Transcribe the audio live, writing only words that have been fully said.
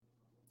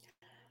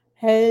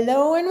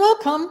Hello and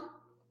welcome.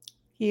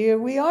 Here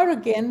we are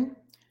again.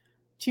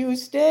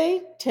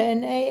 Tuesday,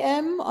 10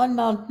 a.m. on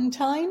Mountain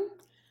Time.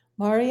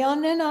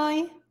 Marianne and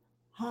I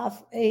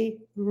have a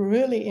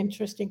really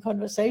interesting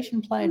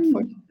conversation planned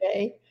for Mm.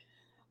 today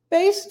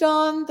based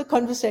on the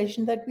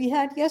conversation that we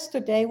had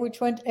yesterday,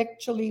 which went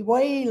actually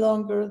way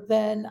longer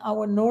than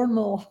our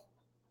normal.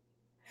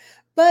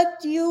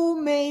 But you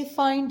may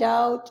find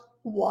out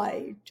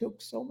why it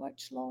took so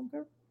much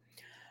longer.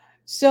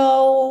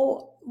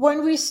 So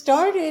when we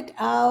started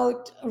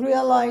out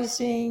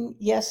realizing,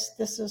 yes,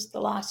 this is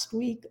the last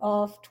week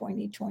of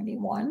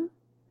 2021,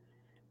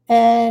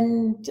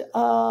 and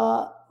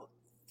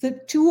the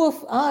two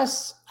of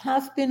us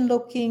have been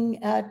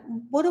looking at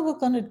what are we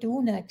going to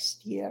do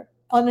next year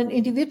on an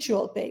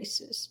individual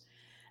basis.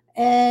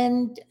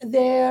 And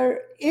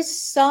there is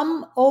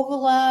some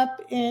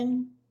overlap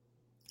in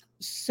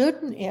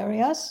certain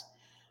areas.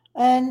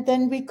 And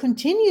then we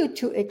continue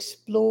to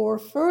explore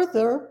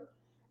further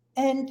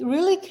and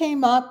really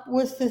came up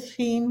with the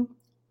theme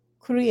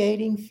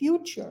creating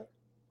future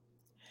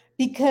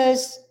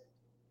because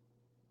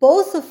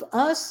both of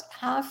us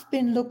have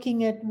been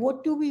looking at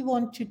what do we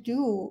want to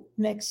do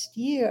next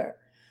year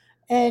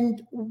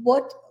and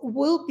what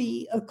will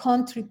be a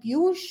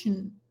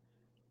contribution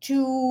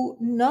to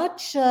not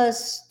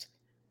just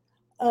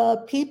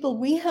people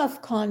we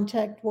have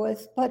contact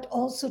with but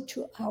also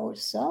to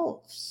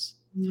ourselves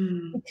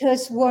Mm.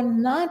 because we're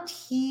not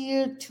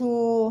here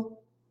to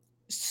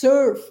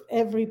serve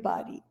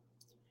everybody.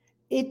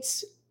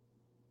 It's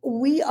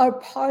we are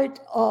part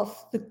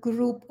of the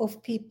group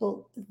of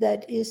people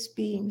that is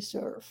being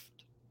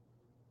served.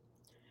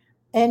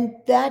 And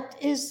that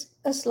is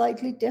a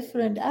slightly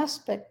different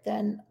aspect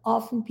than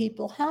often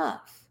people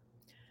have.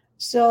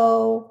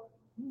 So,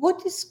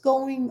 what is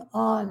going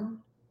on?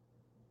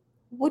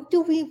 What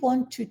do we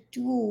want to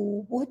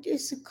do? What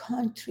is a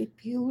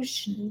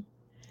contribution?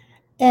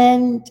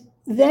 And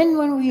then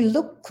when we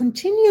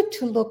continue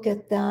to look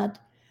at that,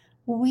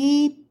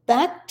 we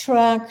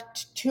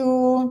backtracked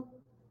to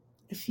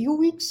a few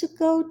weeks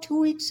ago, 2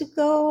 weeks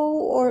ago,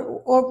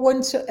 or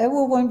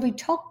whensoever when we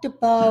talked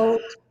about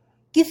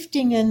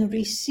gifting and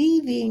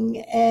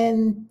receiving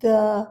and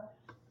the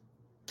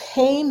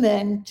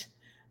payment,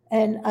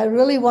 and I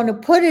really want to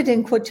put it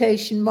in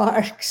quotation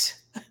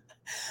marks,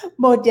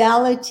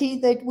 modality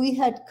that we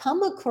had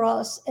come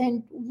across,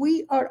 and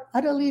we are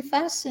utterly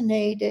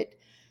fascinated.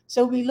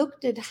 So we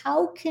looked at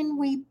how can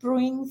we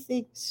bring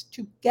things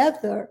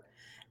together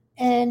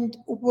and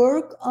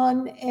work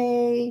on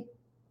a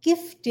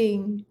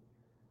gifting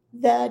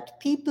that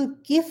people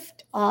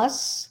gift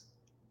us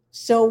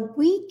so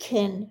we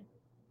can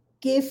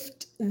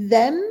gift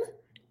them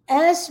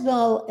as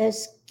well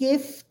as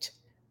gift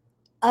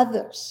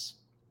others.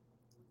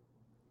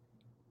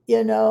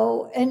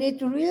 And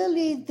it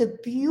really, the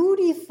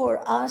beauty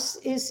for us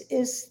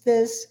is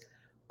this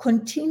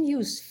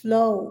continuous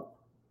flow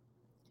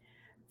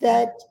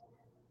that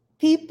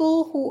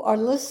people who are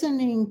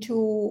listening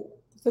to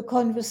the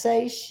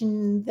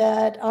conversation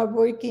that are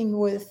working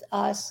with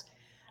us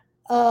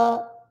uh,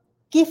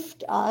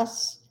 gift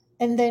us,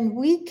 and then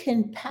we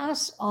can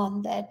pass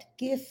on that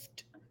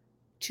gift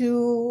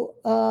to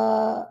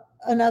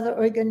another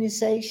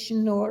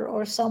organization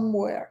or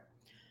somewhere.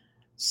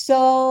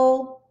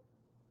 So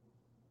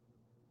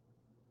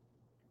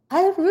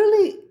I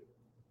really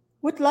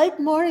would like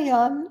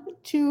Marianne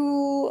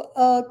to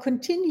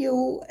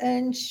continue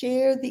and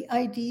share the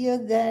idea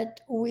that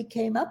we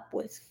came up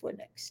with for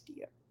next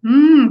year.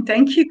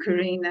 Thank you,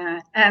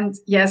 Karina. And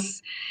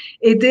yes,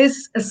 it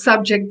is a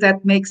subject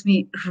that makes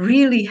me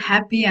really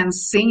happy and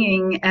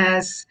singing,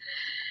 as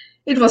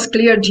it was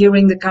clear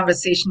during the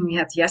conversation we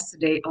had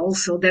yesterday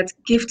also that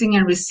gifting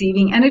and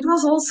receiving. And it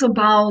was also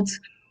about,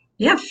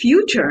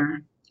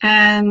 future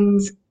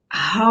and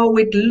how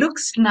it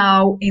looks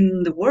now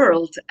in the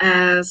world,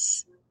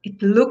 as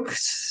it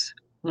looks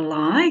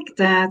like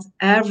that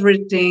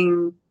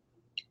everything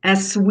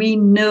as we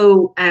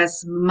know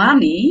as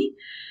money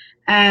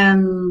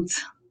and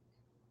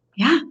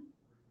yeah,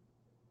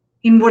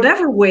 in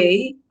whatever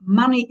way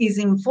money is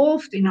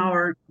involved in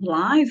our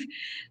life,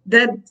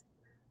 that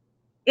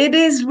it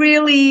is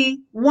really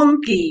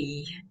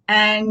wonky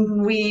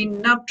and we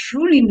not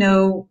truly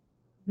know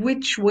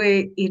which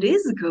way it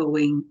is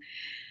going.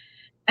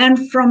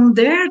 And from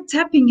there,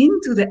 tapping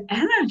into the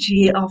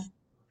energy of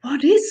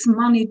what is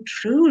money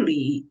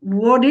truly?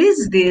 What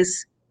is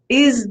this?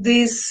 Is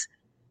this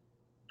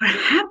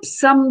perhaps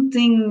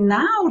something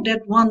now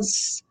that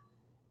wants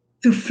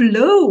to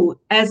flow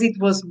as it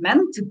was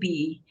meant to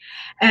be,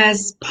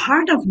 as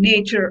part of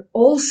nature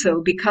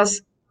also,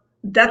 because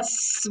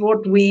that's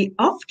what we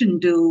often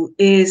do,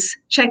 is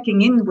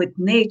checking in with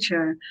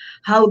nature.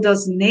 How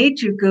does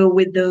nature go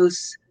with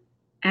those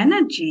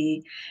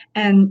energy?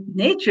 And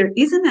nature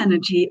is an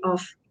energy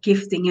of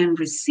gifting and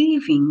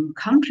receiving,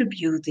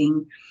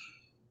 contributing,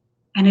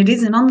 and it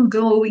is an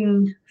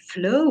ongoing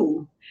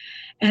flow.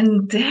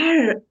 And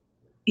there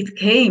it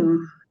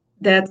came,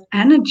 that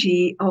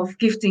energy of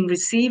gifting,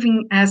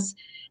 receiving, as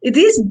it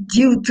is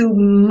due to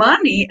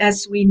money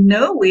as we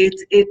know it.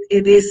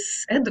 It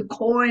is the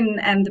coin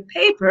and the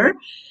paper,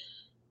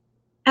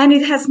 and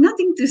it has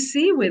nothing to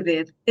see with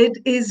it. It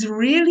is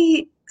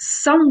really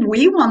some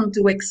we want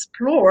to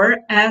explore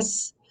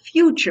as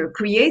future,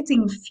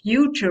 creating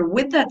future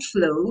with that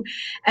flow,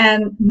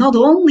 and not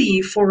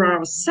only for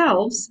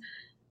ourselves,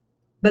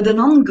 but an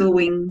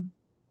ongoing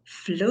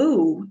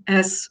flow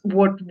as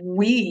what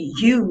we,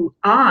 you,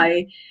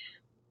 I,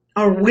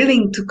 are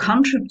willing to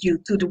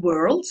contribute to the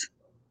world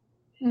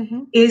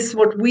is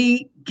what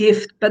we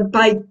gift. But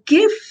by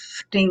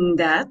gifting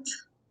that,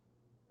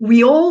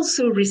 we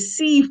also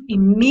receive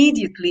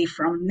immediately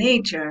from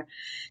nature.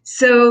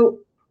 So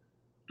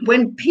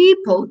when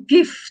people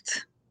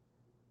gift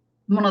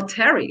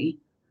monetary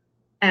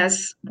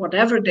as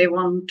whatever they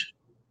want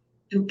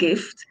to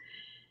gift,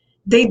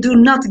 they do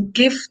not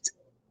gift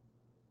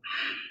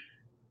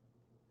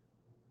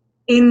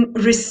in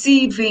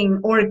receiving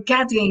or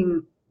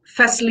getting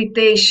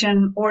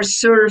facilitation or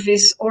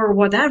service or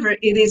whatever.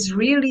 It is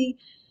really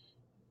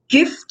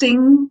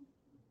gifting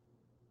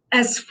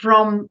as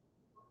from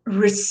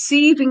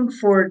receiving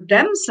for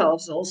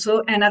themselves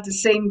also, and at the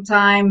same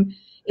time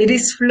it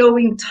is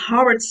flowing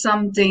towards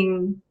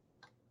something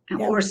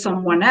or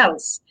someone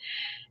else.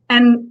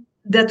 And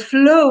that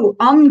flow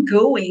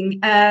ongoing,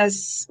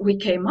 as we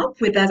came up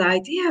with that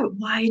idea,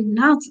 why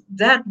not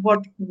that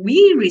what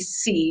we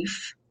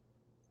receive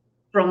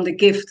from the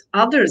gift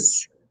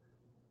others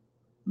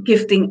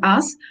gifting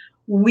us,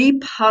 we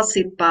pass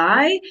it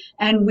by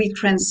and we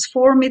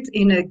transform it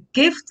in a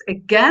gift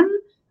again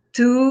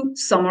to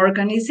some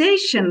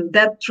organization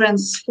that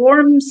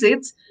transforms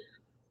it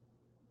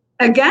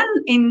again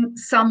in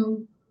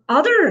some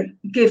other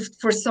gift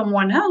for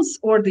someone else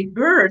or the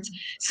earth,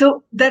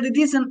 so that it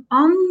is an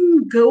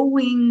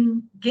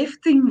ongoing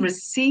gifting,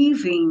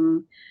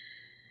 receiving,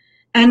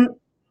 and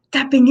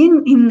tapping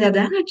in that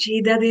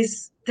energy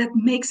that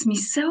makes me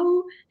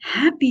so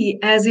happy,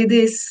 as it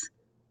is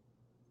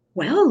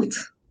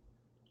wealth,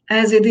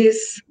 as it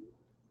is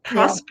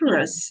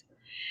prosperous.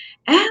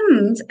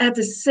 And at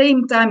the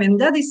same time, and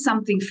that is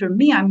something for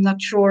me, I'm not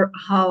sure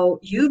how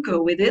you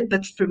go with it,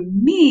 but for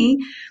me,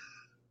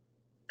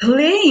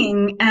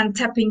 playing and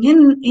tapping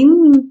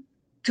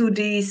into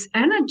these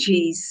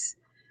energies,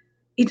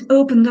 it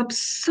opened up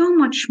so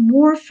much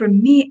more for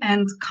me,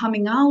 and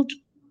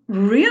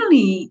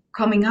really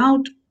coming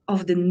out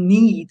of the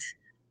need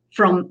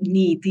from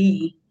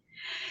needy,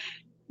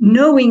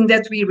 knowing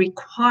that we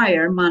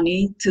require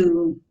money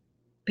to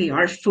pay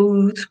our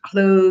food,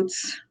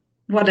 clothes,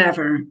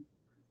 whatever,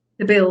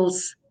 the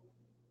bills.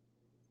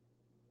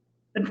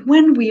 But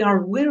when we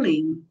are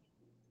willing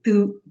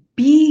to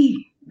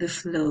be the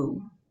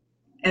flow,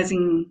 as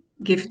in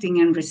gifting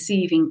and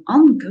receiving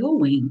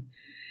ongoing,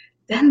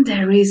 then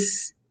there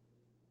is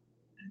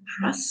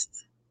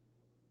trust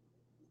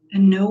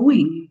and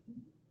knowing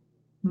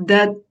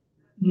that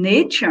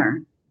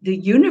nature, the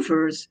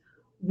universe,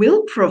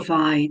 will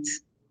provide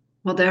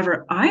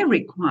whatever I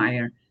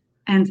require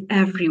and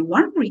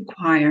everyone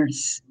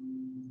requires.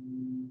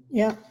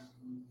 Yeah.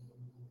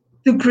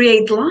 To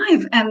create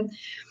life. And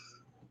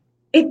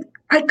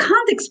I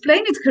can't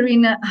explain it,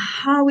 Karina,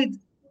 how it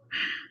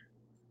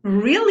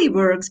really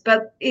works,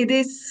 but it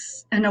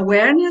is an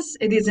awareness,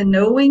 it is a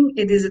knowing,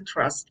 it is a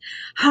trust.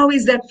 How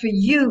is that for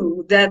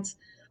you? That,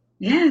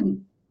 yeah,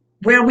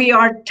 where we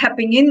are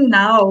tapping in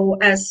now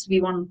as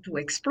we want to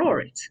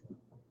explore it.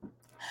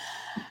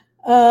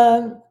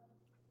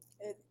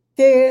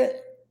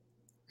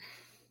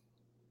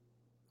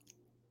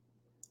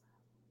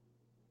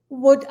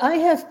 What I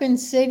have been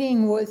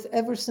sitting with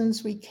ever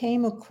since we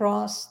came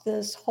across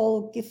this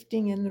whole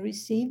gifting and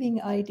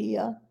receiving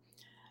idea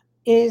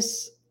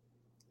is,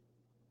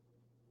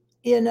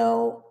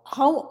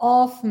 how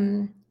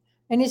often,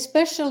 and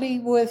especially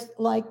with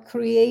like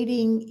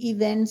creating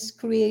events,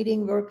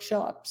 creating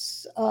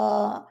workshops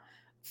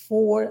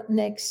for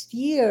next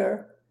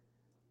year,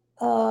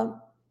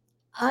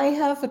 I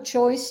have a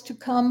choice to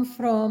come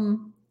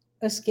from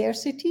a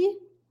scarcity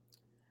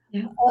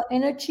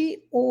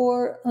energy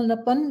or an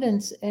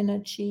abundance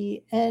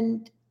energy.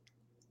 And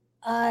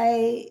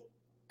I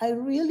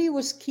really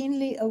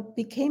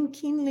became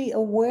keenly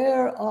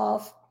aware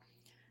of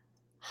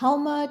how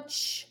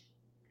much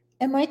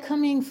am I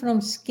coming from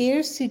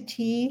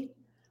scarcity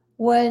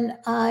when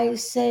I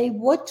say,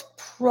 what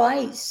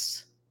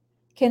price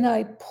can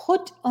I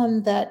put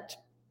on that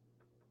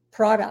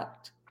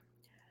product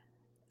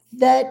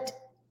that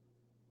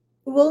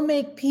will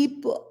make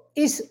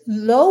is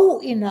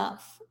low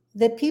enough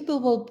that people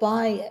will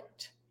buy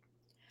it?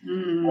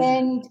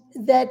 And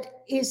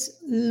that is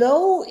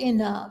low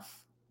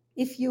enough,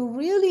 if you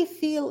really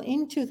feel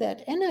into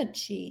that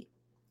energy,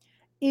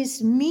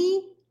 is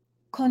me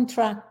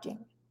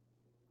contracting,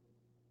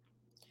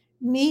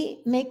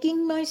 me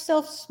making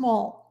myself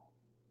small,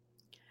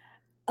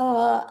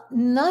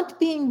 not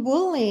being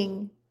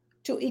willing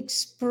to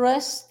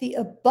express the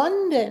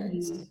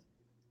abundance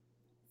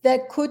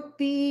that could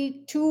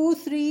be 2,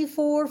 3,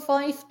 4,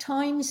 5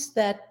 times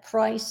that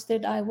price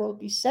that I will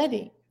be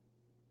setting.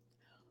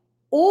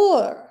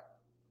 Or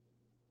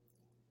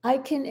I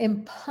can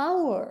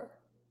empower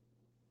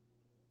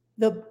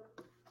the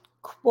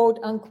quote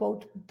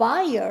unquote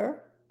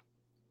buyer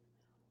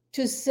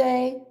to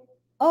say,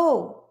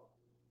 oh,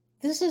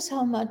 this is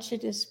how much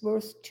it is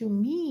worth to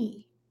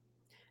me.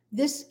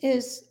 This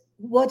is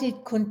what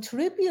it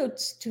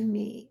contributes to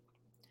me.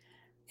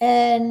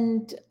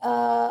 And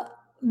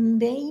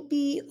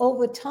maybe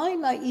over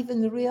time, I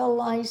even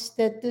realized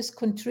that this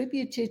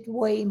contributed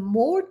way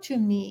more to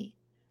me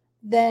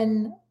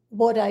than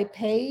what I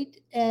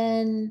paid.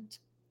 And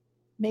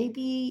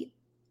maybe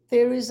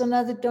there is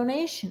another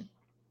donation.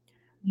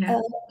 Yeah.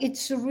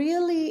 It's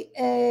really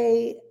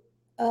a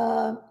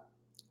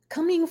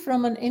coming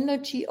from an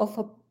energy of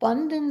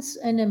abundance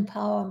and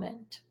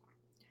empowerment.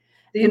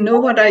 Do you And know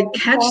what I that's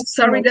catch?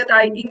 Sorry possible. that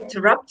I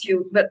interrupt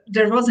you, but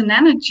there was an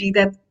energy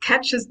that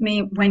catches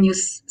me when you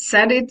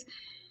said it,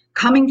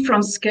 coming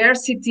from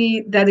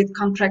scarcity, that it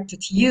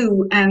contracted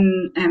you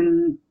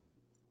and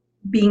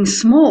being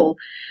small.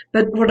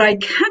 But what I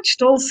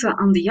catched also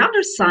on the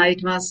other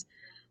side was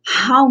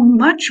how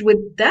much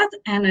with that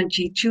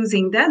energy,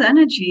 choosing that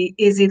energy,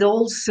 is it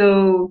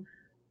also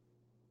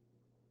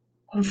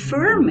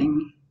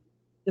confirming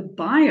the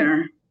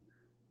buyer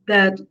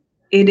that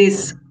it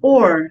is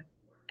or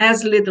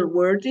as little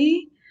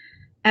worthy,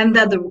 and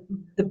that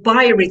the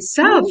buyer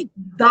itself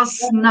does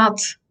not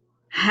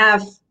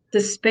have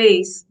the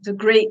space, the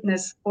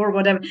greatness, or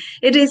whatever.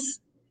 It is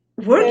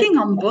Yes. working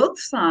on both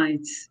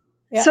sides.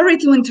 Yeah. Sorry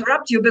to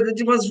interrupt you, but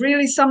it was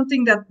really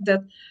something that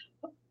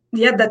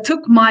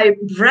took my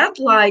breath,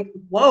 like,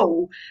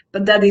 whoa,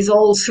 but that is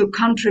also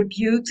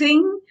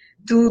contributing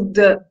to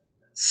the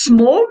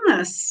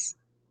smallness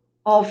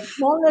of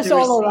Smallness the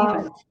all receiver.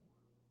 around.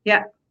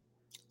 Yeah.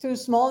 To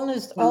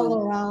smallness Wow.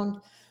 all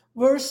around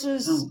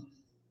versus Oh.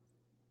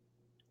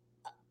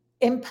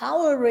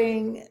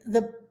 empowering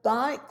the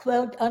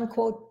quote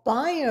unquote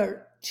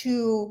buyer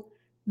to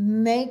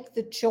make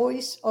the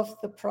choice of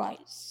the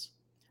price.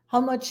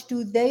 How much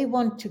do they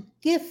want to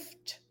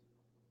gift?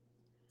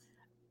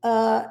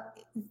 That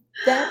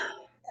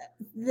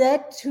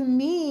that to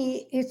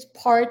me is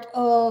part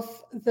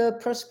of the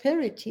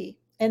prosperity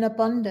and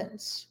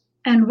abundance.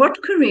 And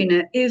what,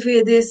 Karina, if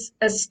it is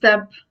a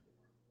step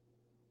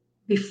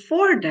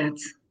before that?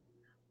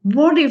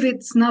 What if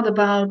it's not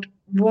about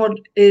what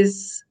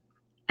is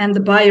and the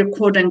buyer,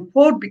 quote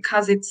unquote,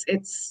 because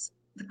it's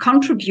the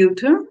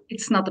contributor,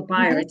 it's not the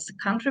buyer, it's the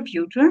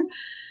contributor,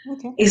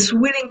 Okay. is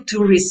willing to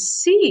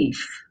receive.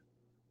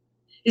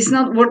 It's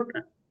not what,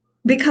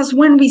 because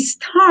when we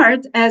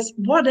start as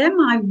what am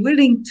I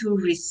willing to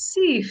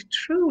receive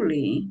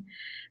truly,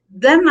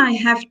 then I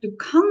have to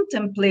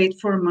contemplate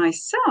for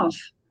myself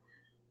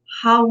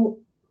how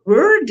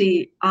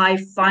worthy I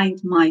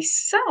find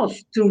myself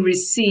to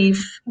receive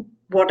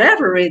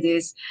whatever it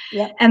is.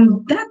 Yeah.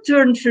 And that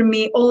turned for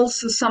me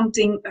also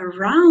something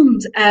around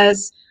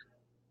as,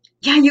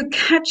 yeah, you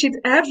catch it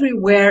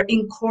everywhere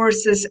in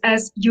courses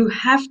as you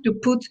have to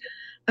put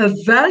a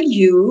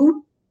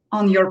value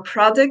on your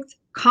product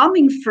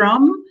coming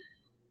from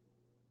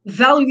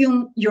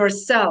valuing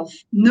yourself,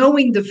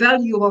 knowing the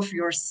value of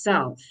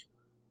yourself.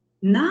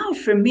 Now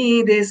for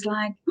me, it is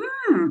like,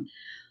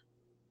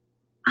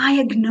 I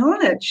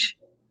acknowledge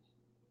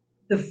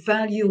the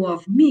value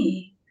of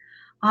me.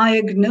 I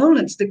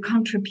acknowledge the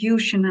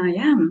contribution I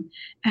am,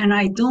 and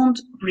I don't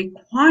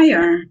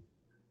require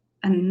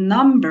a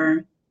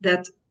number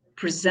that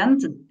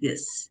presented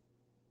this.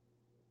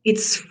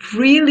 It's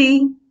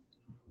freely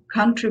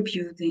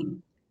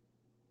contributing.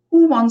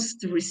 Who wants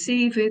to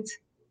receive it?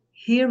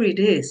 Here it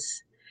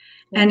is.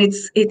 Yeah. And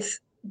it's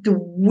the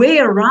way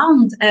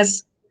around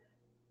as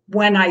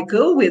when I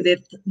go with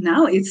it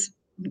now, it's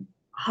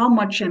how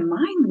much am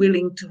I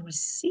willing to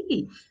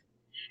receive?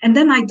 And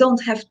then I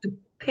don't have to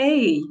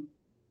pay.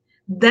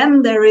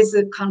 Then there is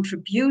a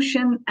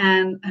contribution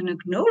and an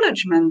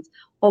acknowledgement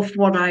of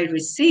what I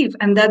receive.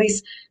 And that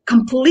is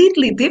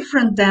completely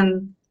different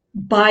than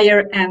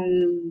buyer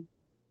and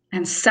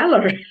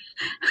seller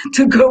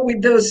to go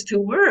with those two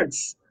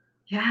words.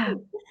 Yeah,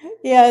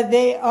 Yeah,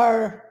 they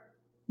are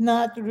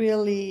not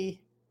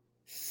really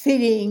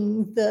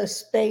fitting the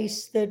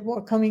space that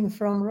we're coming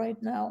from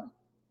right now.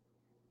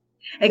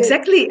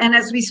 exactly. And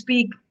as we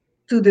speak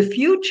to the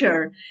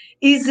future,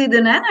 is it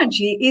an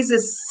energy? Is a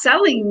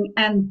selling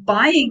and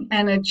buying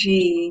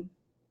energy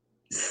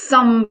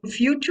some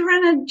future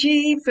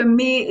energy? For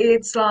me,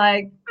 it's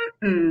like,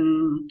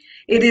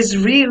 it is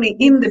really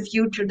in the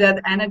future,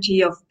 that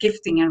energy of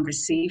gifting and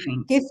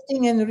receiving.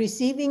 Gifting and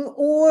receiving,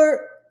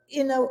 or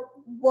in a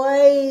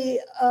way,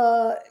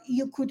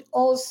 you could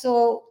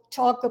also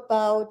talk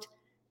about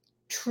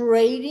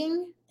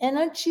trading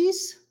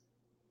energies.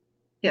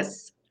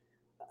 Yes,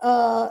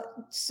 Uh,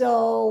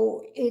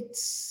 so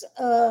it's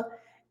a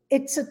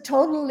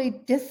totally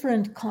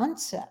different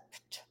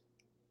concept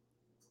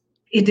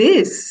it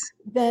is.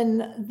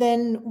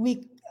 than we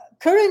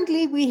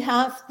currently we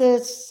have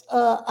this.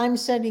 I'm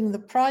setting the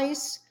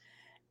price,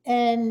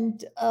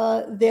 and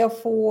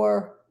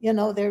therefore,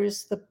 there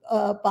is the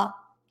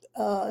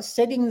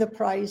setting the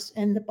price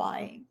and the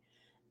buying,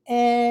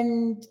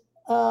 and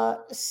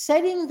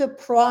setting the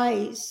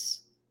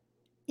price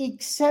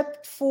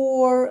except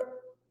for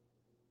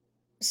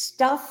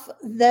stuff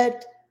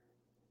that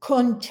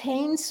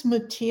contains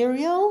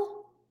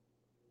material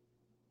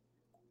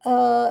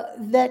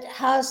that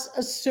has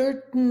a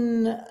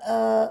certain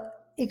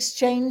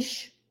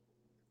exchange.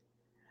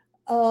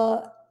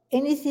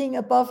 Anything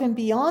above and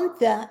beyond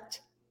that,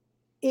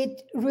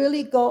 it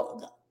really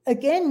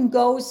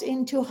goes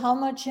into how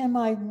much am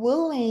I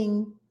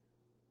willing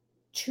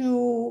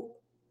to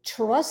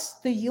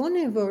trust the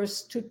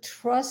universe, to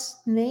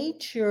trust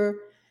nature,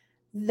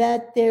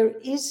 that there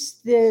is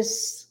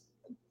this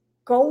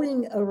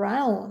going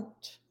around.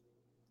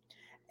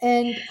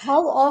 And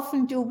how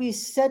often do we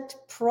set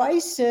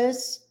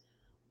prices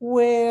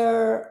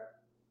where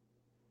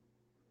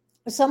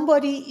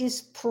somebody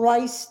is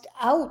priced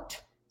out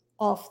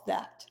of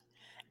that?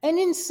 And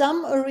in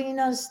some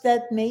arenas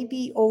that may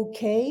be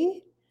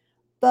okay,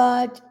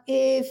 but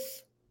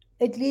if,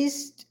 at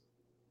least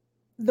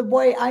the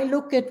way I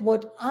look at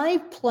what I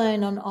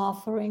plan on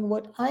offering,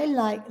 what I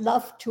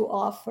love to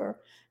offer,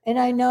 and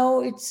I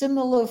know it's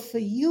similar for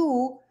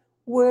you,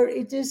 where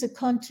it is a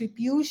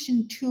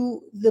contribution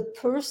to the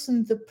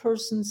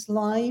person's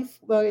life,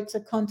 where it's a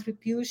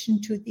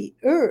contribution to the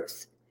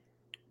earth.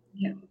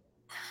 Yeah.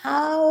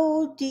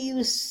 How do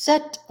you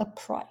set a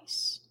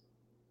price?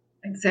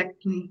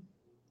 Exactly.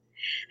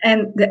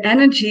 And the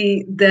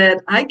energy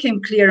that I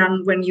came clear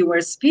on when you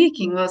were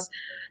speaking was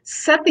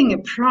setting a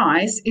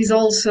price is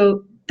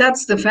also,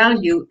 that's the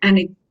value, and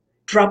it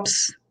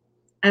drops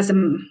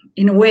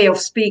in a way of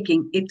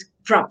speaking, it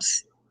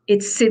drops,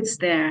 it sits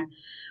there.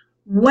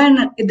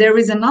 When there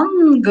is an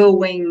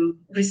ongoing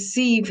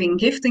receiving,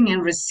 gifting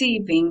and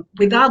receiving,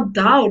 without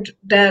doubt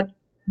that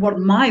what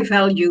my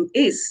value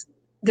is,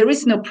 there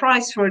is no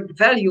price for the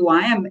value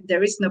I am.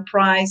 There is no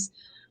price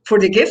for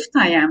the gift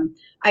I am.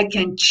 I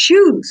can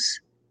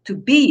choose to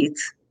be it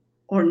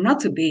or not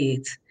to be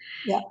it.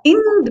 Yeah.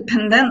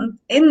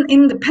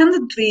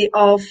 Independently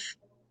of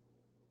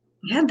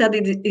that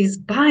it is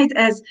by it,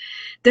 as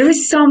there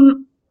is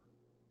some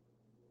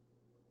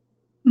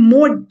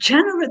more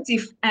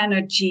generative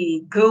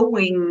energy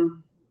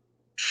going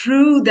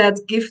through that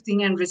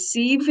gifting and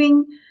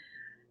receiving.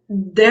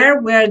 There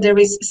where there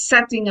is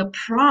setting a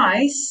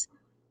price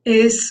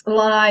is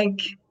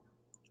like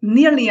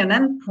nearly an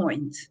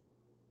endpoint.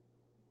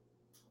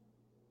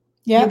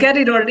 Yeah. You get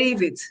it or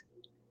leave it.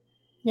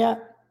 Yeah.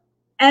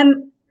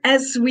 And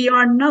as we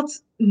are not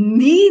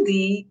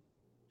needy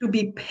to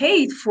be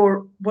paid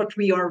for what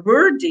we are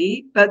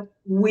worthy, but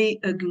we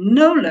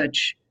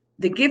acknowledge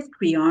the gift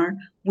we are,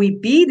 we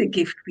be the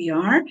gift we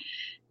are,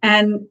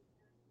 and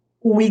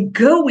we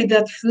go with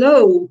that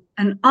flow,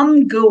 an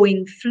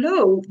ongoing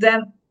flow,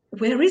 then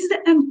where is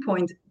the end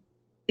point?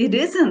 It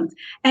isn't.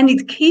 And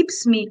it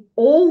keeps me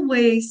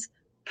always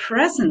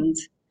present.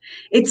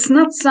 It's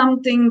not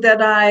something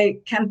that I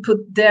can put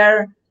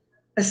there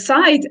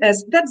aside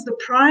as that's the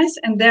price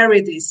and there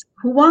it is.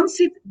 Who wants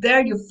it?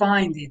 There you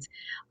find it.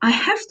 I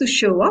have to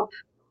show up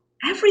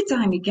every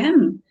time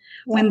again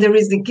when there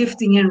is the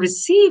gifting and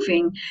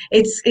receiving.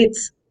 It's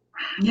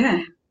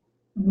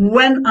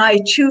when I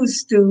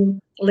choose to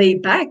lay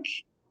back,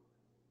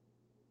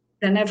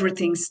 then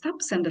everything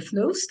stops and the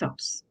flow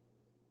stops.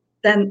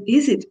 Then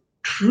is it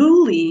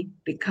truly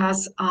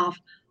because of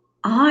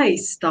I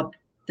stop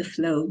the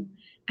flow,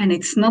 and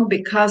it's not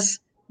because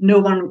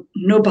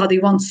nobody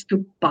wants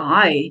to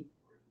buy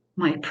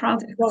my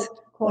product,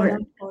 Quote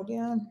unquote,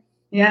 yeah.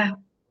 Yeah,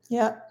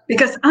 Yeah.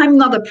 because I'm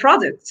not a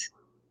product.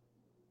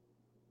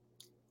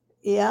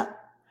 Yeah.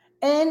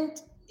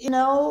 And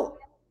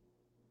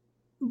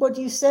what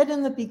you said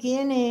in the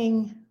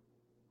beginning,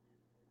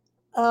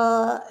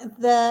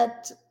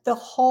 that the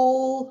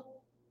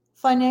whole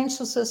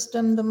financial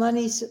system, the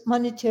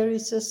monetary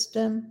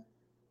system,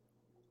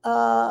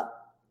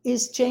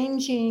 is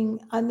changing.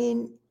 I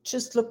mean,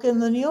 just look in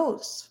the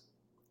news.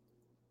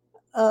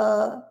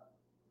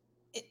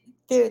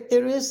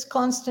 There is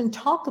constant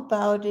talk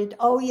about it.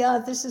 Oh yeah,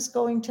 this is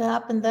going to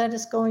happen, that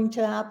is going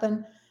to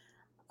happen.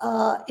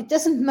 It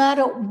doesn't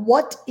matter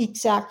what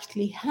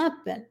exactly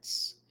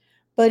happens,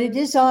 but it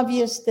is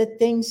obvious that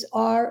things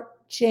are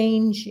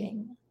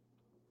changing.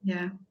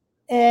 Yeah.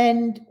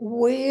 And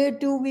where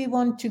do we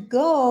want to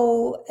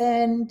go?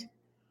 And,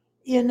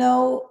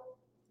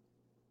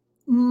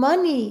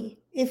 money,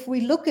 if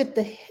we look at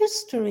the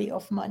history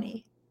of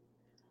money,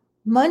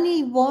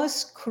 money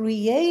was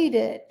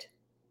created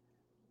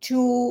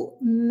to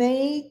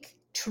make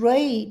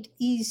trade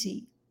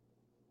easy.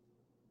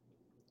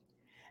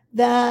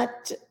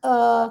 That,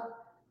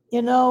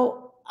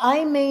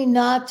 I may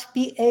not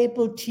be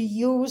able to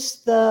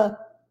use the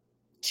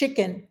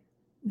chicken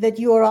that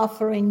you're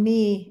offering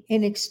me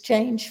in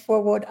exchange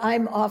for what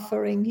I'm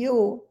offering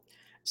you.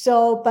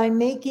 So by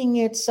making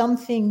it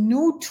something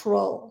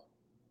neutral,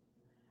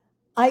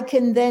 I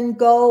can then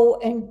go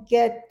and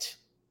get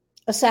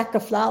a sack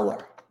of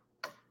flour.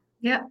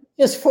 Yeah.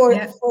 Just for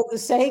the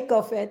sake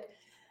of it.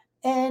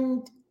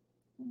 And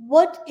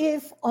what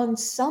if on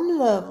some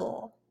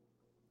level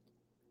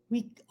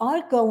we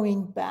are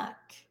going back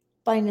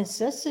by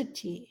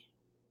necessity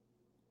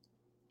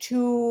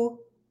to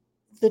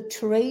the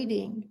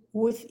trading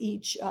with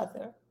each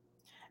other.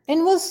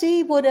 And we'll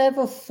see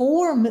whatever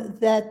form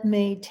that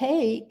may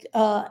take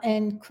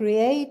and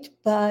create,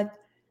 but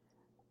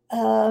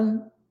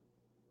the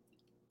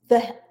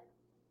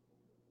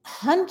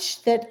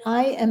hunch that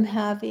I am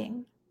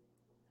having,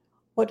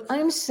 what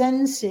I'm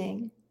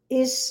sensing,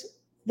 is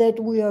that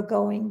we are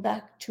going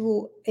back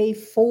to a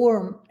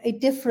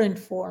different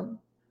form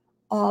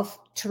of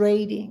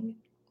trading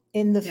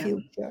in the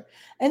future.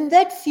 And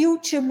that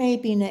future may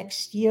be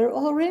next year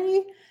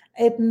already.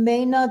 It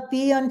may not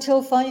be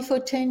until 5 or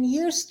 10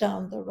 years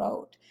down the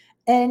road.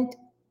 And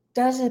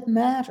does it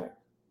matter?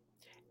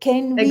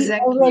 Can we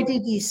already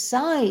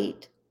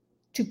decide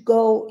to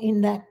go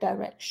in that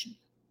direction?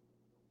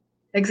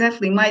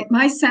 Exactly.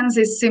 My sense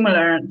is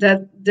similar,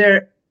 that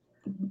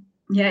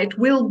it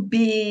will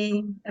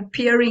be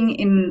appearing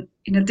in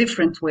a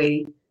different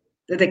way,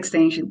 that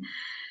extension.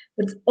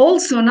 But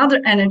also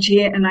another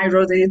energy, and I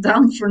wrote it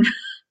down for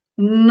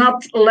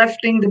not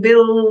leaving the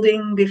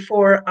building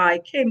before I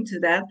came to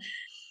that,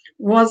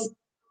 was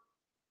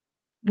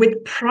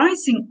with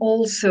pricing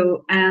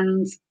also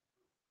and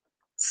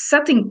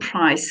setting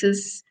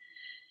prices.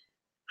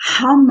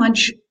 How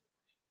much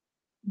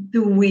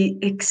do we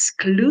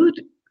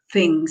exclude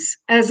things?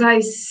 As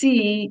I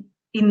see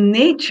in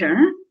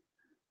nature,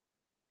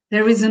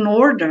 there is an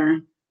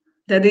order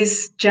that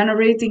is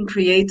generating,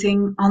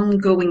 creating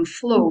ongoing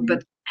flow,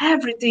 but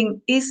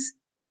everything is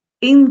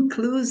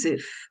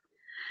inclusive.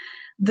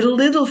 The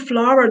little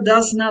flower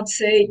does not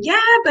say,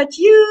 yeah, but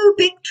you,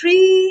 big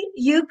tree,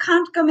 you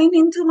can't come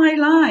into my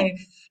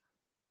life.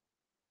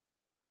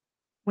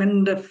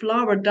 When the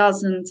flower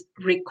doesn't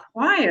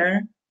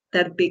require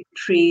that big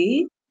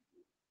tree,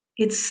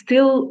 it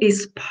still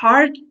is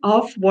part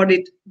of what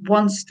it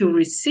wants to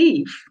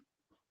receive.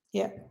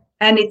 Yeah.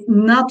 And it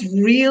not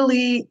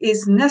really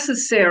is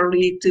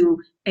necessarily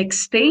to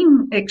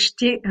exchange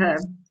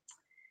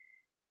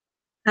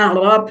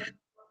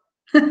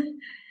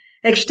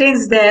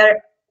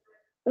there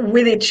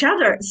with each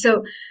other.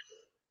 So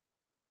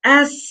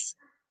as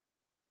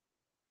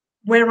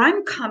where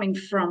I'm coming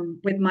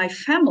from with my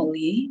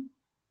family,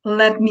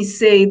 let me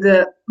say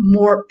the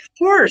more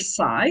poor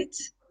side,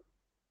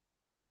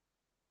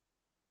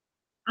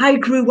 I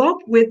grew up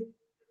with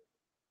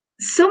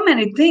so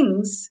many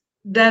things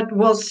that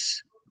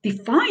was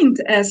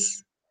defined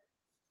as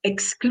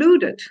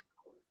excluded.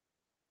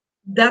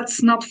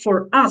 That's not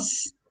for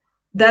us.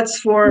 That's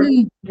for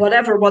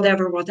whatever.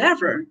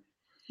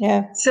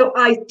 Yeah. So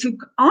I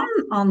took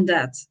on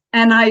that,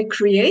 and I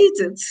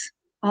created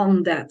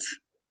on that.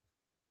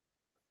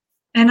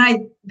 And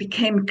I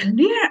became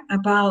clear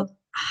about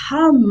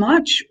how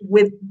much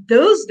with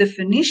those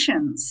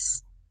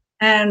definitions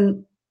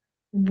and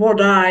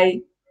what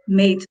I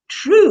made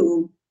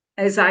true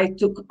as I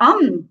took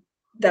on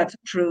that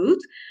truth,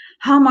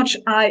 how much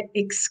I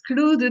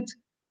excluded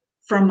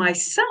from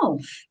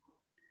myself.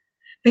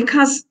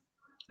 Because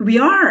we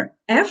are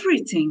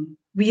everything.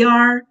 We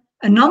are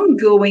an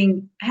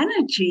ongoing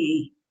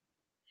energy.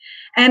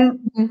 And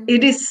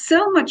it is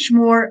so much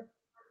more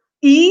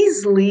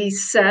easily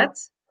set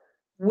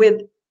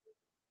with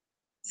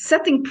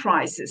setting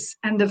prices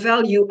and the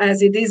value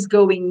as it is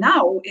going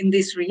now in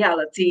this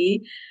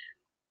reality.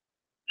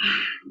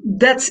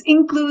 That's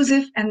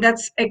inclusive and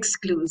that's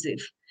exclusive.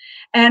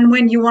 And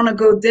when you want to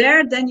go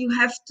there, then you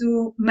have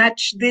to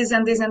match this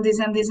and this and this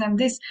and this and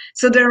this.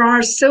 So there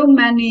are so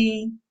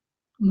many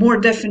more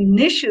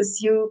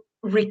definitions you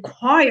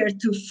require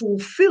to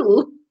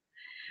fulfill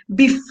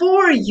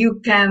before you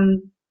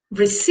can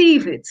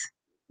receive it,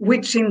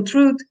 which in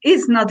truth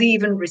is not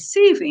even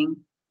receiving.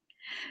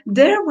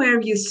 There where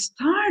you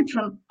start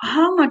from,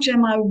 how much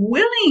am I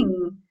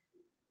willing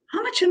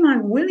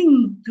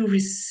to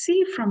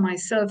receive from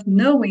myself,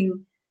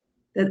 knowing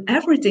that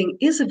everything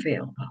is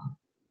available.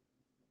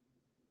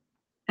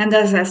 And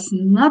that has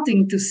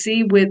nothing to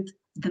see with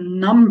the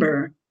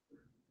number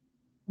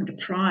or the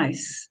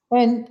price.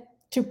 And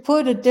to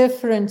put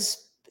a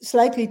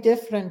slightly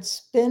different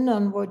spin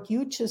on what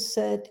you just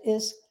said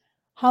is,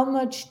 how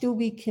much do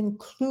we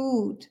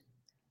conclude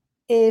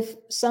if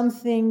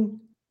something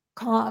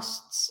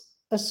costs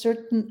a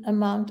certain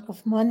amount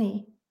of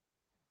money,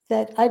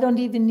 that I don't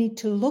even need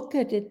to look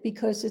at it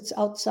because it's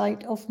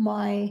outside of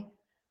my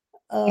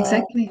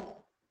Exactly.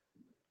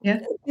 Yeah.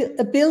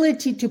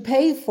 ability to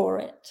pay for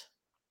it.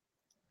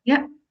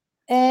 Yeah.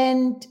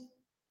 And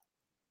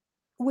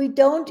we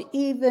don't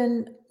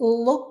even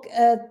look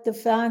at the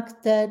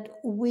fact that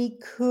we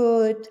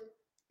could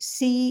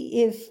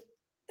see if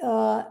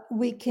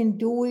we can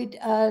do it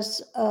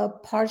as a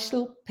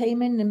partial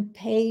payment and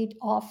paid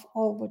off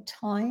over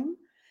time.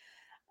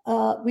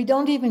 We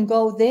don't even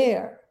go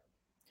there.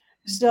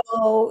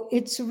 So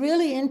it's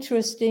really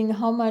interesting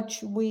how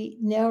much we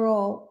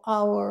narrow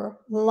our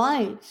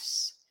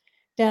lives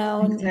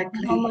down,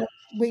 exactly. how much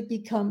we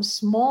become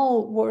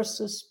small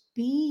versus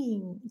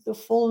being the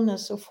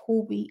fullness of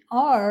who we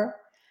are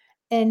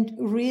and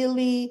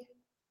really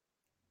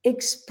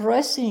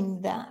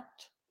expressing that.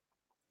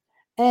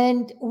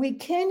 And we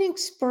can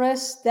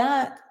express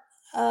that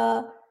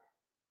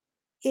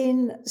in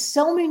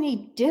so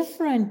many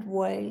different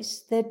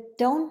ways that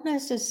don't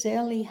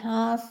necessarily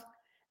have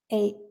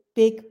a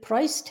big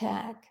price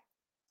tag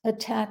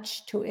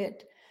attached to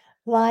it.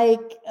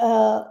 Like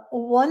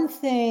one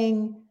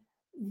thing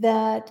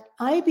that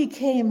I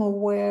became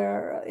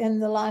aware in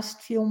the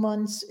last few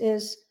months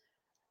is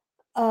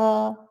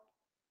how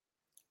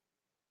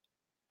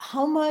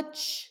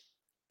much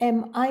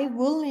am I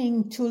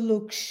willing to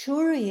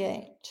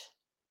luxuriate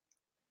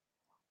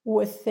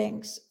with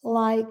things,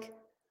 like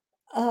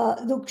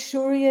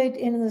luxuriate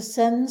in the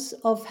sense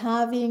of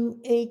having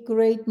a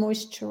great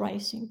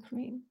moisturizing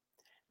cream.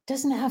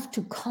 Doesn't have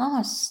to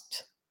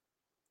cost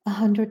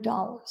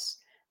 $100.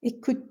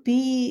 It could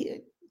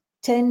be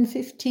 $10,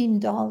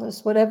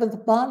 $15, whatever the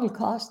bottle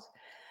costs.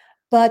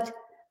 But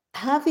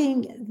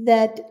having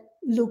that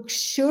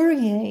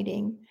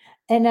luxuriating,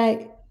 and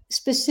I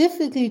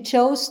specifically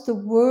chose the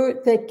word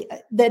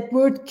that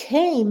word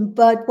came,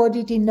 but what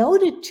it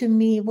denoted to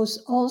me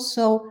was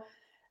also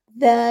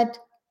that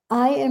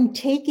I am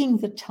taking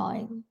the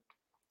time.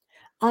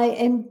 I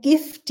am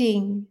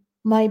gifting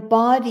my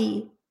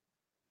body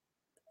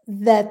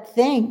that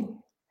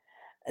thing.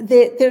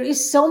 There is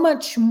so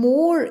much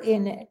more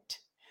in it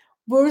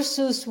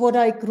versus what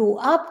I grew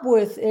up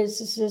with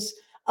is this,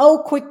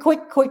 oh, quick,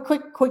 quick, quick,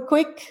 quick, quick,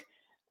 quick,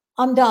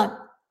 I'm done.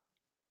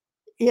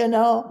 You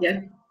know,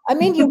 Yeah. I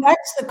mean, you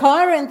wax the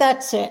car and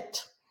that's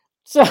it.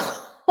 So,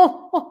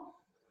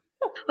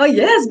 Oh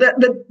yes, but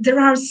there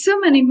are so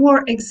many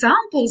more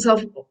examples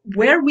of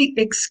where we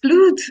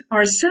exclude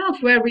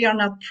ourselves, where we are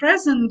not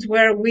present,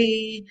 where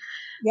we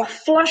yeah.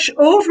 flush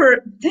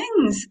over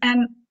things,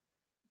 and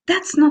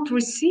that's not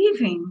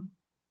receiving.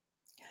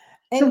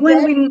 So And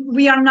when then,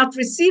 we are not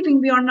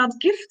receiving, we are not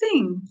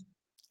gifting.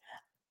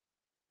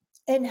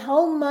 and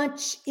how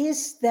much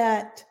is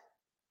that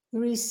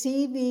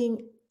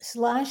receiving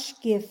slash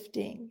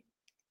gifting,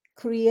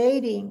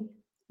 creating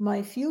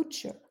my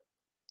future?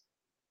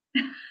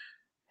 If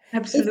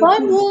I'm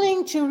Absolutely.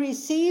 willing to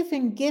receive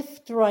and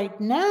gift right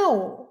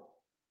now,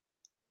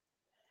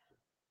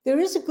 there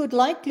is a good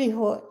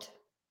likelihood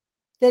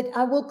that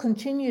I will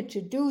continue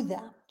to do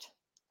that,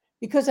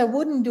 because I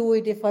wouldn't do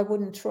it if I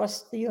wouldn't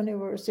trust the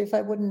universe, if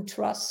I wouldn't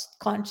trust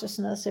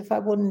consciousness, if I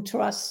wouldn't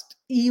trust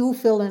you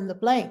fill in the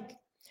blank.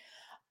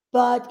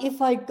 But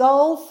if I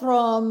go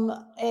from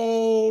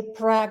a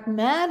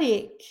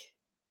pragmatic,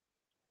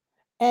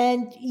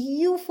 and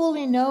you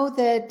fully know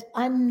that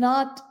I'm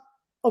not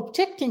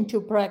objecting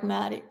to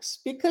pragmatics,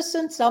 because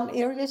in some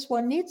areas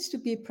one needs to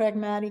be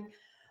pragmatic.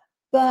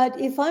 But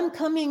if I'm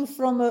coming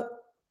from a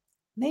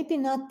maybe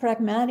not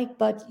pragmatic,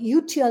 but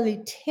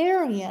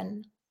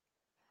utilitarian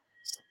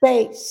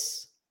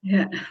space,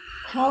 Yeah.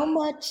 how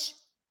much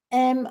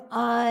am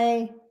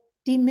I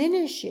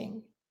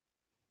diminishing,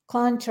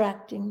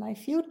 contracting my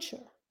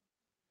future?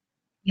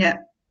 Yeah.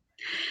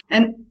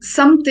 And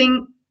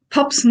something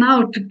pops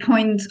now to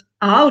point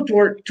out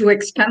or to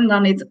expand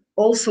on it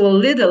also a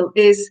little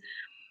is,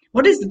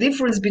 what is the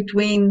difference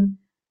between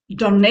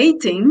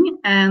donating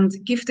and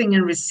gifting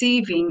and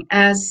receiving?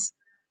 As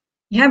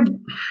you have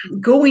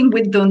going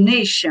with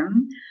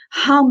donation,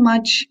 how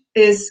much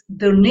is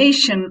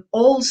donation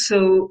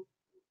also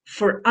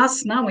for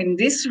us now in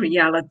this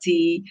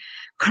reality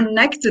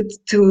connected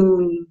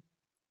to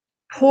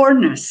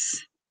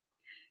poorness,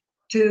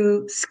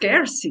 to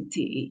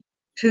scarcity,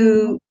 Mm-hmm.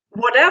 to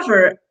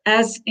whatever,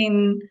 as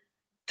in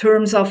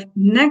terms of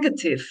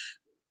negative,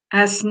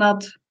 as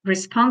not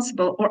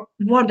responsible or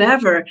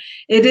whatever?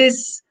 It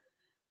is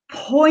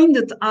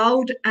pointed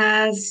out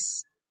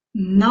as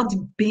not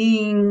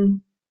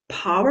being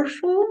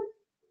powerful,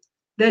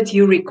 that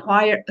you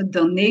require a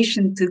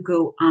donation to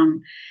go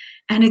on.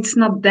 And it's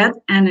not that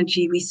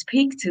energy we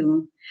speak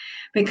to,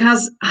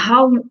 because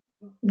how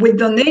with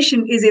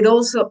donation is it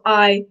also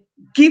I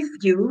give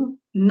you,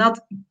 not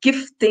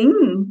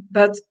gifting,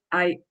 but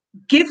I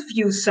give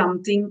you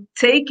something,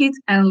 take it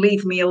and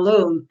leave me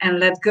alone and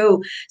let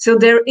go. So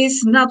there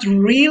is not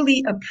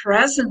really a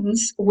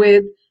presence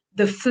with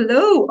the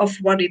flow of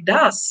what it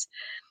does.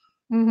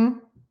 Mm-hmm.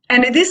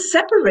 And it is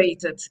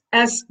separated,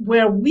 as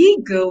where we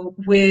go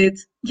with,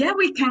 yeah,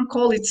 we can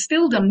call it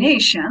still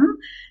donation,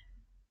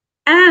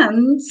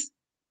 and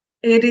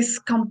it is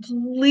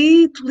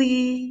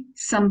completely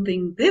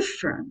something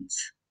different,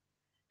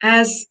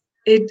 as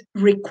it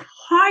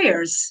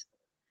requires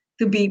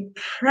to be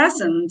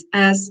present.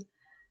 As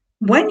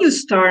when you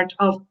start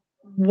of,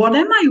 what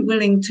am I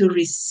willing to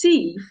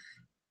receive,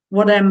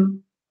 what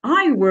am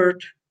I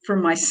worth for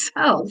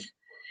myself,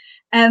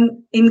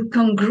 and in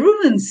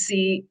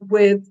congruency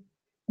with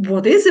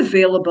what is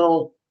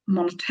available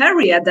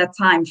monetary at that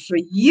time for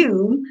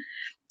you.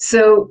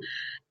 So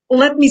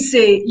let me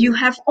say you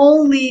have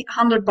only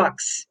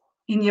 $100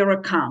 in your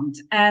account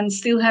and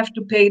still have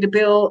to pay the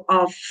bill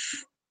of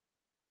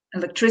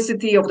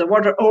electricity, of the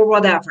water, or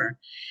whatever.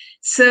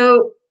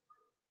 So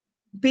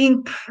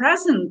being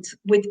present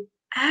with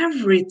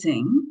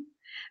everything,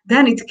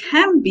 then it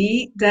can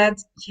be that,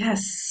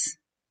 yes,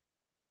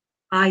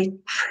 I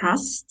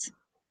trust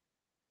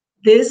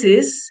this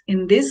is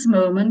in this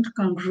moment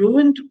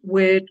congruent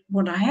with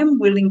what I am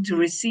willing to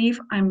receive.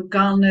 I'm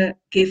gonna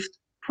give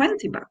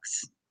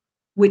 $20,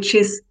 which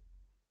is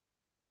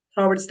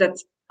towards that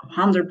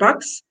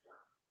 $100,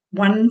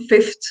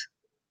 1/5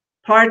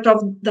 part of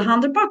the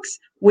 $100,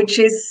 which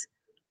is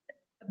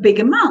a big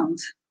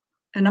amount,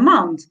 an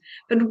amount.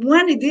 But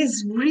when it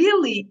is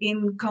really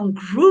in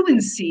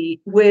congruency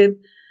with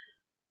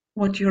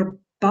what your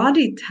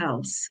body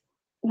tells,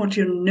 what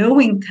your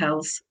knowing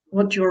tells,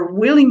 what your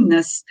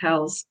willingness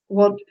tells,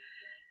 what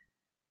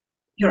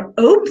your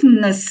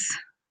openness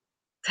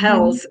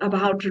tells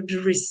about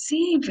the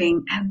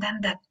receiving, and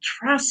then that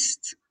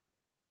trust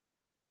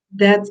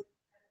that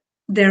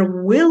there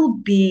will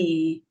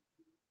be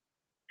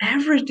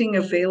everything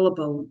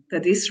available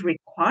that is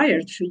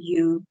required for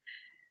you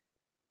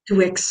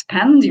to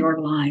expand your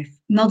life,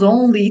 not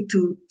only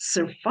to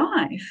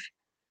survive,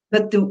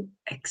 but to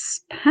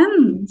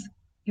expand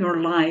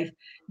your life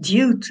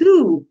due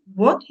to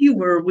what you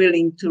were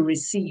willing to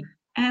receive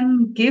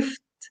and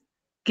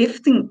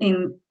gifting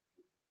in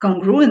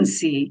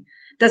congruency.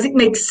 Does it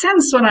make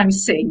sense what I'm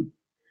saying?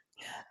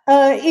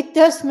 It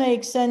does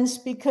make sense,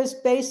 because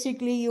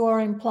basically you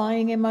are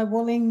implying, am I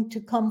willing to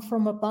come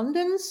from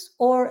abundance,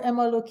 or am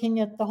I looking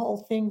at the whole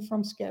thing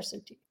from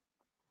scarcity?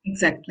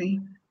 Exactly.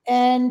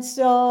 And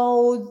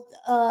so,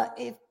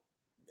 if,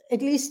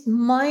 at least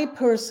my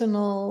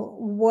personal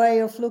way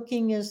of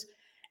looking is,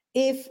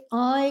 if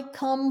I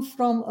come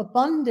from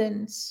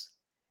abundance,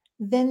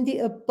 then the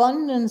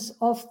abundance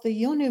of the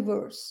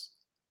universe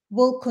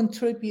will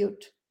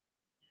contribute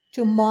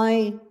to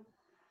my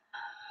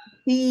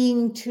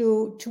being,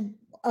 to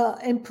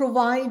and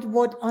provide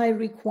what I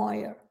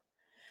require.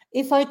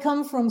 If I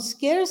come from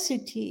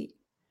scarcity,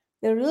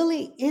 there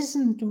really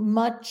isn't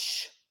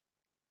much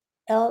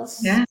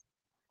else, Yeah.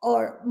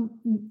 or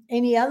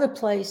any other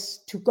place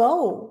to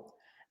go,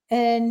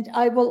 and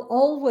I will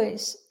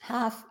always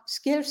have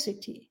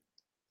scarcity.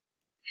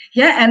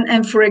 Yeah,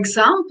 and for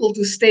example,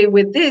 to stay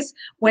with this,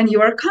 when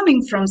you are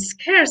coming from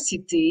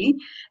scarcity,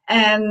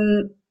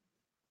 and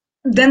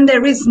then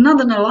there is not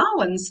an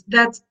allowance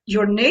that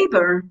your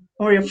neighbor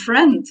or your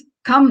friend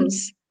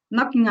comes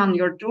knocking on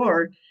your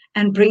door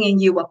and bringing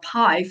you a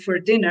pie for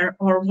dinner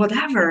or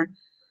whatever,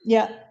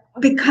 Yeah.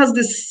 because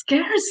the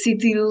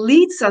scarcity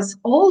leads us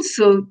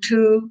also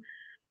to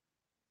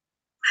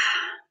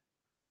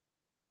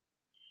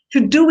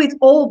do it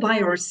all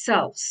by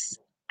ourselves,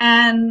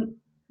 and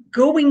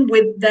going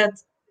with that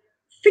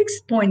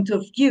fixed point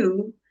of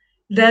view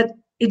that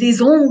it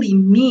is only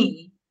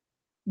me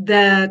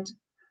that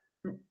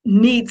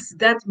needs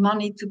that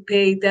money to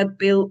pay that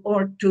bill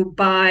or to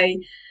buy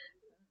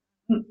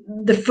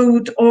the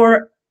food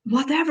or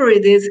whatever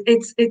it is.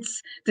 It's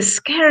the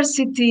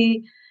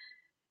scarcity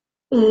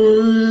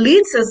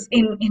leads us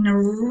in a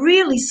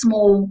really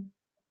small,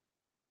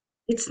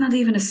 it's not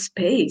even a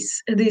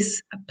space, it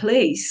is a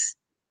place,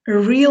 a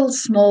real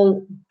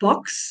small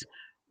box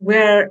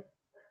where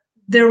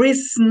there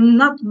is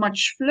not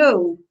much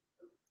flow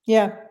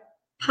Yeah.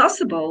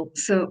 possible.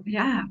 So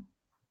yeah.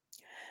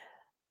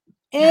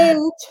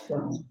 And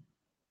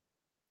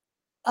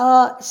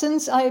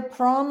since I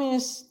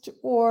promised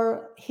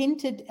or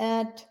hinted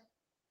at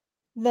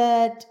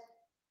that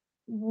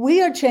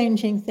we are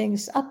changing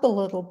things up a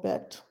little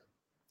bit,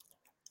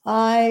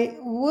 I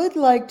would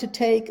like to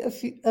take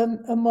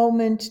a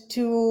moment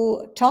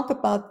to talk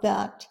about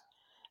that.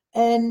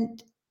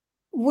 And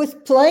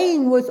with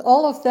playing with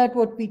all of that,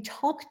 what we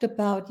talked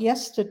about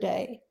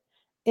yesterday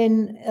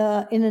in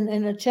an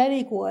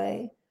energetic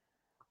way,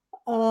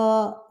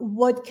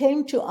 what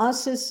came to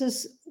us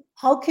is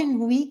how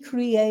can we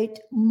create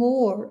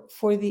more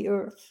for the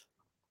earth?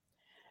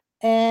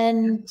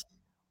 And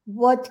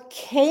what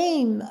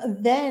came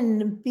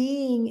then,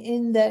 being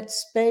in that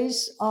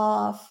space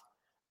of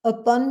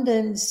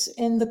abundance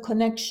in the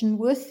connection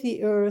with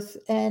the earth,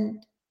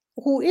 and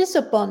who is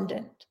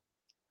abundant.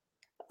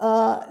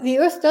 The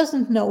earth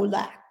doesn't know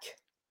lack.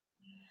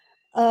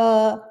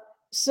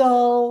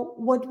 So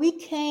what we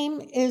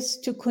came is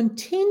to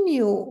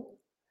continue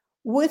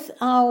with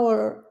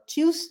our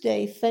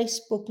Tuesday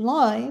Facebook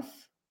Live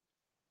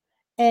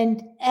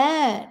and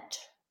add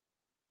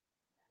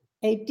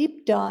a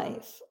deep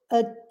dive,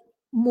 a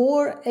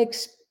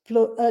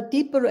a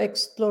deeper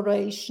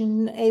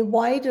exploration, a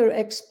wider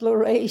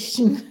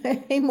exploration,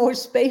 a more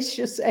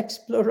spacious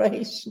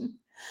exploration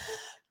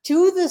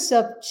to the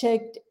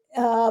subject,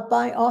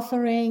 by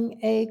offering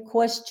a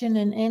question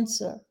and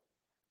answer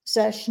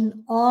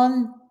session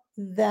on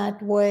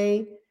that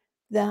way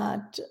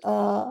that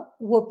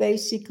will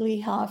basically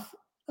have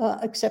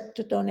accept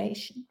a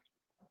donation.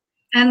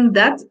 And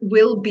that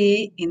will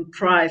be in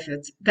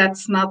private.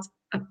 That's not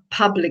a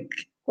public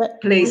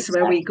place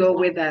where we go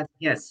with that.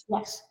 Yes.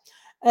 Yes.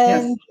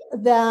 Yes. And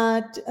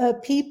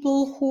that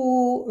people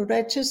who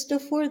register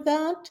for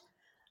that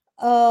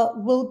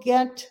will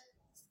get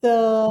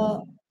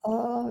the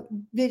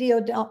audio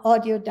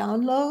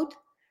download,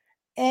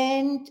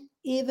 and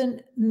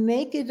even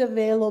make it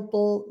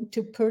available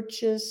to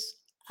purchase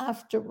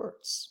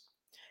afterwards.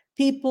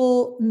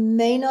 people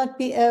may not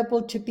be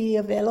able to be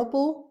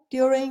available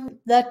during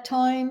that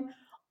time,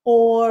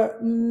 or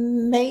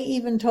may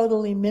even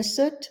totally miss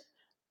it,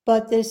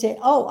 but they say,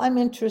 oh, I'm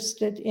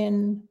interested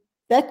in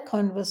that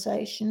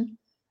conversation.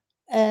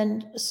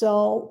 And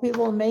so we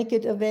will make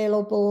it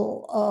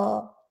available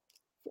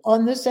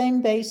on the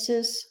same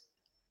basis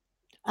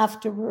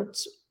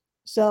afterwards.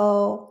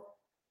 So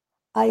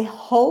I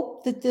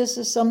hope that this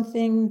is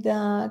something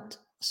that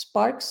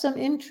sparks some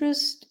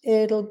interest.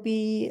 It'll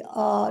be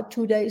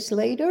 2 days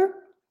later.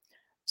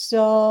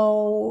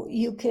 So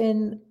you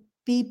can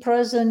be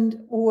present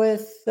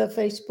with the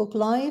Facebook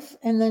Live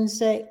and then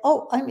say,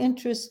 oh, I'm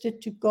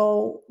interested to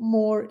go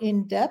more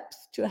in depth,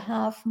 to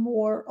have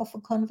more of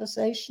a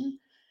conversation,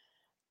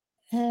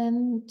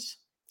 and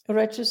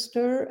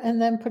register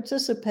and then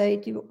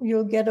participate.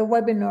 You'll get a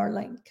webinar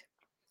link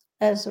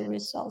as a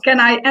result. Can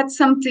I add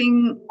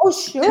something Oh,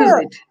 to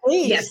sure, it?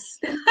 please. Yes.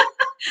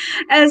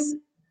 As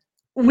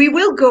we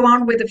will go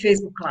on with the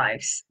Facebook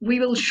Lives, we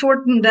will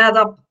shorten that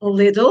up a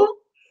little.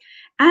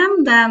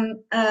 And then,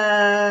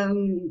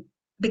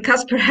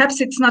 because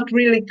perhaps it's not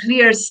really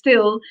clear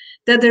still,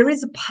 that there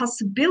is a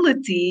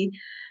possibility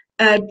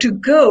to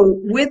go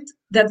with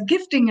that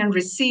gifting and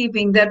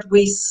receiving, that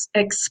we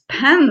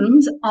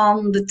expand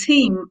on the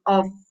theme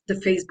of the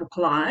Facebook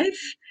Live.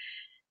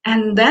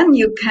 And then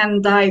you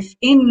can dive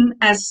in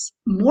as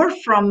more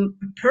from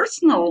a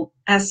personal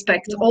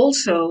aspect,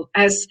 also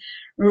as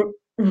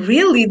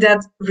really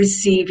that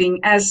receiving,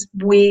 as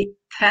we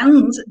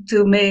tend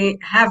to may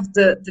have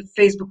the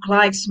Facebook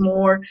Lives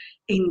more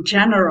in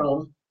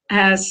general,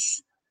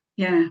 as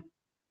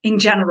in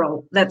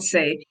general, let's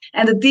say.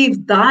 And the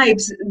deep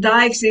dives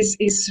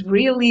is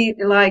really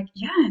like,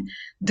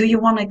 do you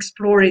want to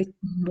explore it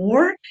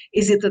more?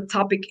 Is it a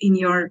topic in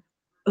your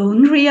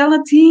own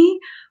reality?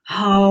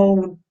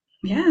 How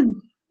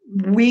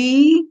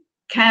we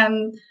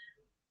can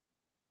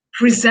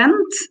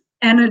present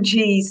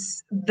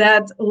energies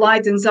that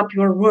lightens up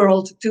your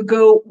world to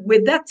go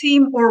with that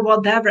theme or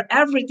whatever.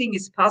 Everything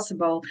is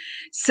possible.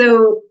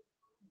 So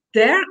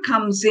there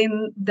comes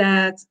in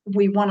that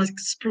we want to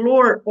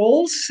explore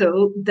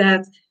also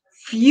that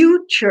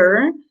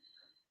future,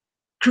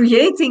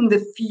 creating the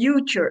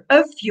future,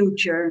 a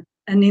future,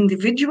 an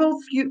individual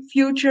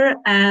future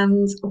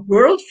and a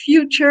world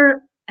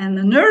future and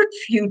an earth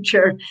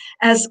future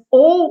as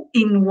all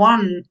in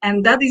one.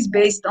 And that is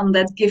based on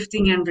that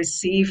gifting and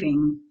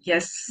receiving.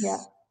 Yes. Yeah.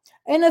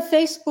 And a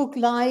Facebook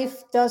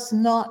Live does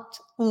not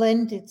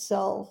lend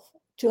itself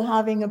to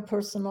having a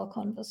personal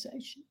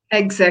conversation.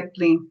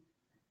 Exactly.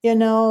 You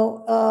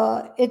know,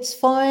 it's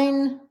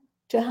fine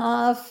to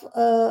have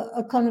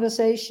a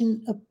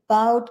conversation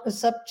about a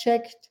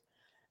subject.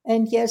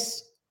 And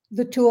yes,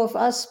 the two of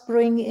us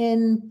bring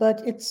in,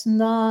 but it's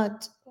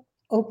not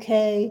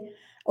okay,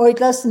 or it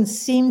doesn't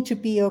seem to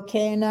be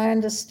okay. And I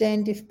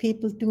understand if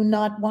people do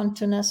not want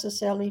to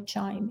necessarily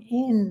chime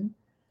in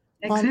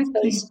on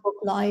Facebook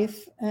Live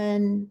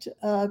and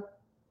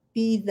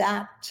be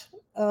that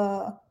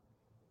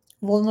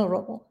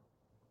vulnerable.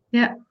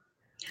 Yeah.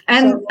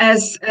 And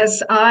so,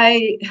 as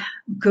I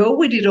go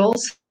with it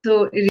also,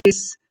 it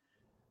is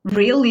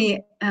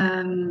really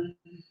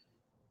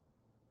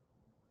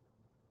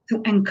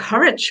to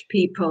encourage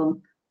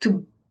people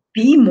to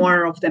be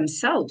more of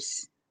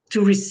themselves,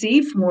 to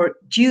receive more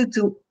due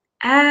to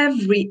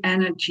every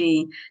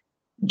energy,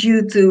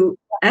 due to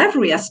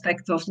every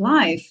aspect of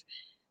life.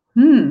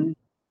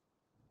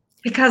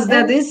 Because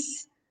that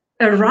is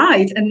a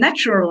right, a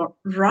natural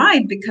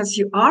right, because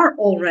you are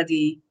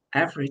already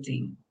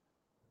everything.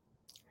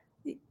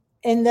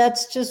 And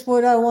that's just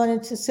what I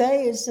wanted to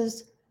say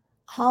is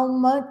how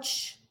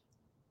much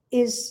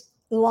is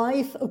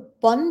life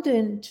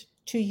abundant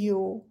to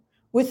you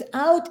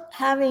without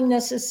having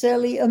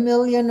necessarily $1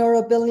 million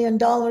or $1 billion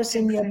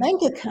in your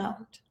bank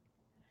account.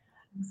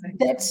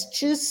 That's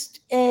just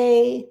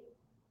a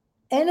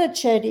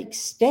energetic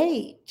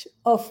state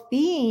of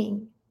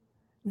being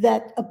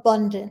that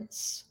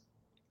abundance.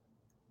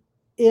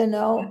 You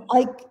know,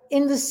 like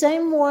in the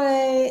same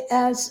way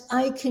as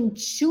I can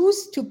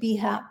choose to be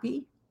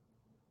happy,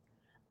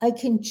 I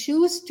can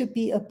choose to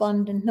be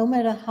abundant no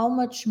matter how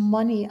much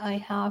money I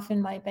have in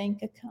my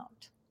bank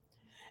account.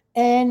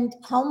 And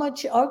how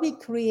much are we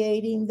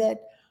creating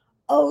that,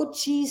 oh,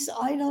 geez,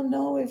 I don't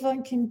know if I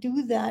can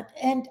do that.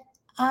 And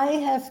I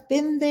have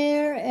been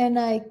there and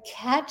I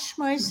catch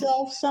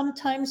myself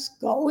sometimes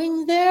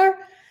going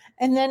there.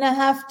 And then I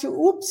have to,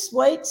 oops,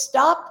 wait,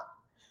 stop,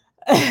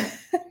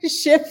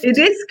 shift. It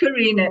is,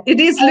 Karina. It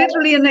is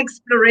literally an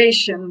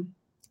exploration.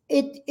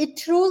 It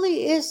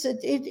truly is.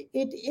 It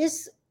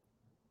is.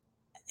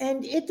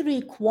 And it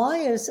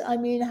requires, I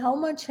mean, how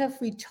much have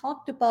we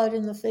talked about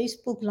in the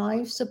Facebook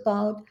Lives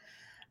about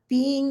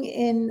being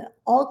in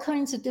all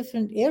kinds of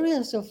different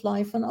areas of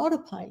life on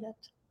autopilot?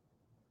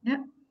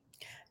 Yeah.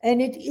 And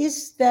it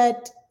is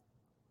that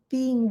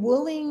being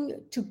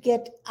willing to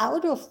get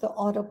out of the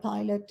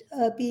autopilot,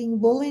 being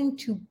willing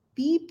to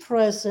be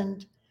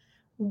present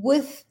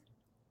with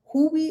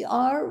who we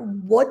are,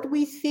 what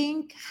we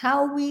think,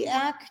 how we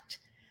act,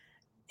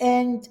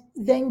 and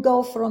then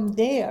go from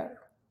there,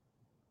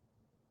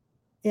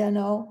 you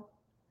know.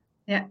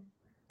 Yeah.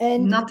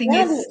 And Nothing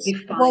that is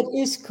is what defined.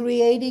 is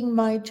creating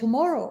my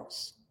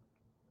tomorrows,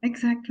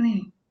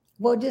 Exactly.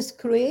 what is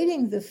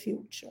creating the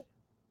future. Yeah.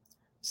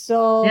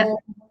 So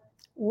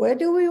where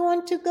do we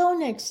want to go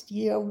next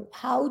year?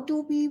 How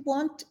do we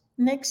want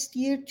next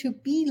year to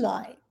be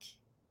like?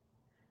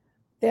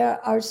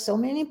 There are so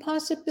many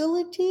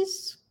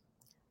possibilities.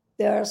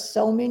 There are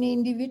so many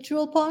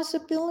individual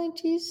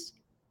possibilities.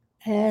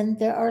 And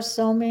there are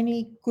so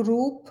many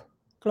group,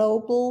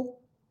 global,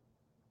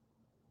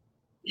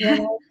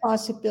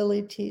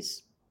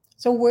 possibilities.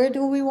 So where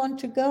do we want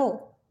to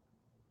go?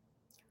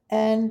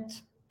 And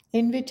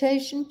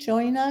invitation,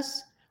 join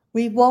us.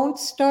 We won't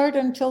start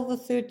until the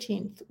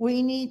 13th.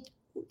 We need,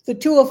 the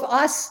two of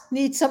us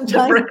need some The,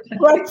 time to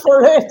work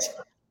for it.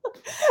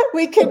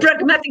 We the can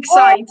pragmatic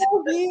side.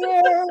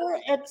 here.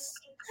 It's,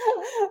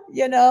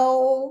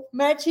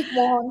 magic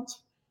wand.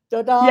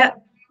 Ta-da. Yeah.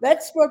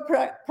 That's where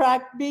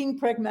being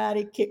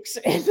pragmatic kicks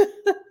in.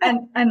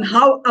 And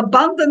how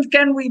abundant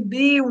can we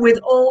be with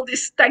all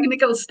this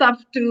technical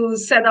stuff to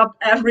set up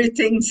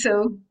everything?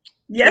 So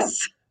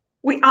yes,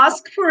 we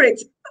ask for it.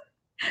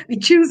 We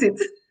choose it.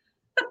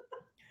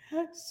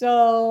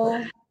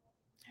 So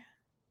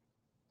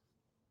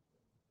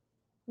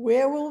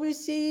where will we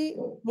see?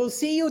 We'll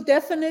see you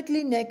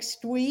definitely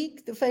next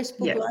week. The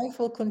Facebook Yes. Live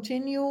will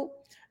continue,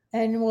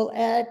 and we'll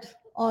add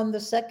on the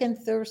second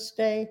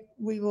Thursday,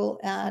 we will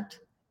add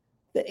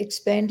the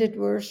expanded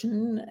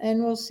version,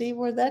 and we'll see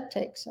where that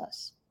takes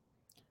us.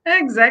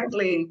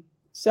 Exactly.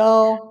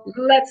 So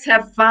let's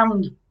have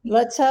fun.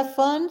 Let's have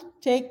fun.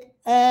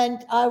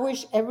 And I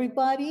wish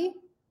everybody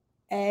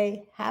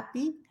a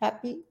happy,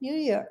 happy New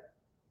Year.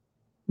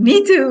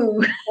 Me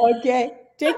too. Okay.